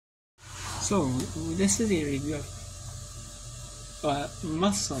So, this is a review of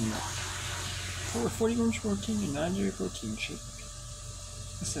muscle milk. For 40 grams protein and non-dairy protein shake.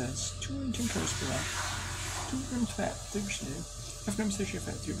 It says 210 calories per gram, 2 grams fat, 30%, 5 grams saturated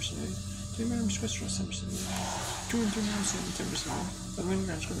fat, 3%, 10 grams cholesterol, 7%, 230 grams sodium, 10%, 11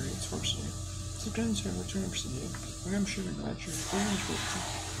 grams carbohydrates, 4%, 6 grams fiber, 20%, 1 gram sugar, no add sugar, 4 grams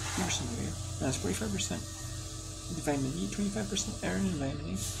protein, 3%, that's 45%. Vitamin D, 25% iron and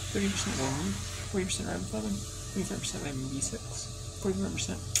vitamin A, 30% vitamin E, 40% riboflavin, 25% vitamin B6,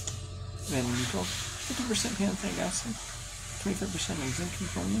 41% vitamin B12, 50% pantothenic acid, 25% of zinc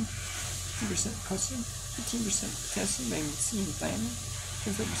and chromium, 50% calcium, 15% potassium, vitamin C and thiamine,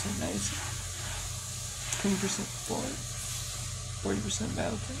 25% niacin, 20% folate, 40%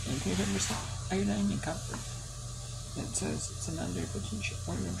 biotin, and 25% iodine and copper. And it says it's a non-dairy protein shake,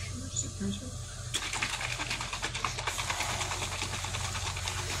 1 gram sugar, 6 grams sugar.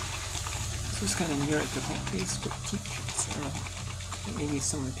 It's kind of near at the plant-based protein shakes. I don't know. Maybe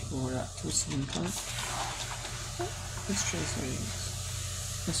some of the people were lactose intolerant. Let's try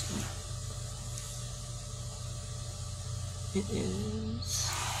this one. It is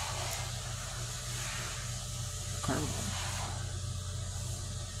caramel.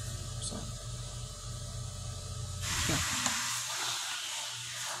 So, yeah.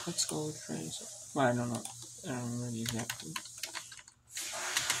 Let's go try this. Well, I don't know. I don't remember the exact food.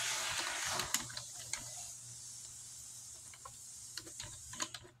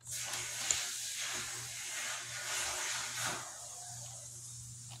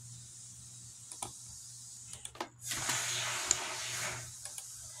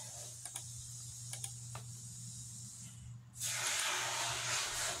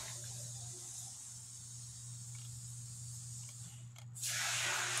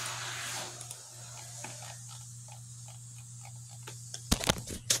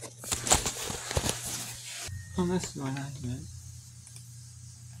 Oh, this is what I got.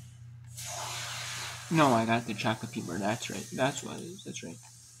 No, I got the chocolate peanut butter. That's right. That's what it is. That's right.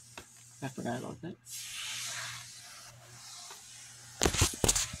 I forgot about that.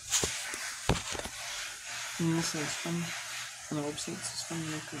 And this is fun. On the website, it says fun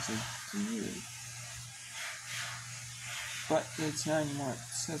because it's weird. But it's not anymore.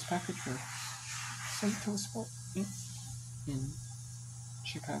 It says package for St. Sport in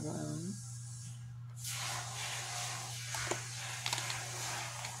Chicago, Illinois.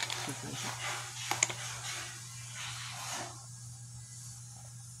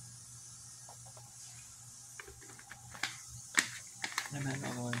 And then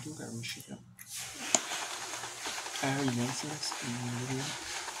although I do gotta reshoot it. I already mentioned this in the video.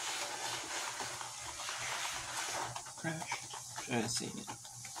 Crashed. Should I say it?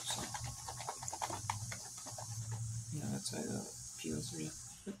 So, yeah, that's why the peels are real.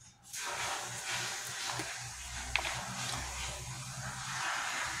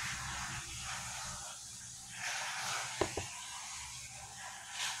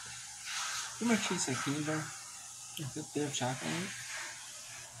 Pretty much tastes like peanut butter with a bit of chocolate in it.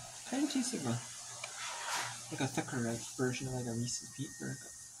 Kind of tastes like a thicker version of like a Reese's Peanut Butter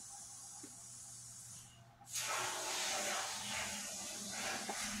Cup.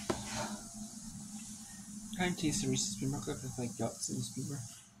 Kind of tastes the Reese's Peanut Butter Cup with like guts and peanut butter.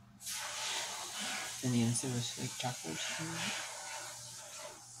 And the inside was like chocolate or something.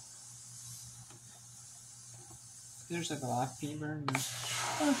 There's like a lot of peanut butter and there's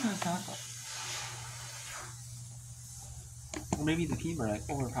a lot of chocolate. Or maybe the peanut butter like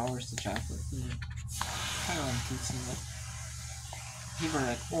overpowers the chocolate. I don't know, I'm tasting like peanut butter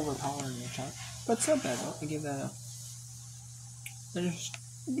like overpowering the chocolate. But it's not bad though. I give that I just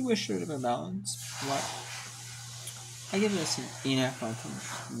wish there would have been a balance. What? I give this an 8.5 out of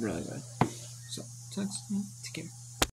 10. Really good. So, take care.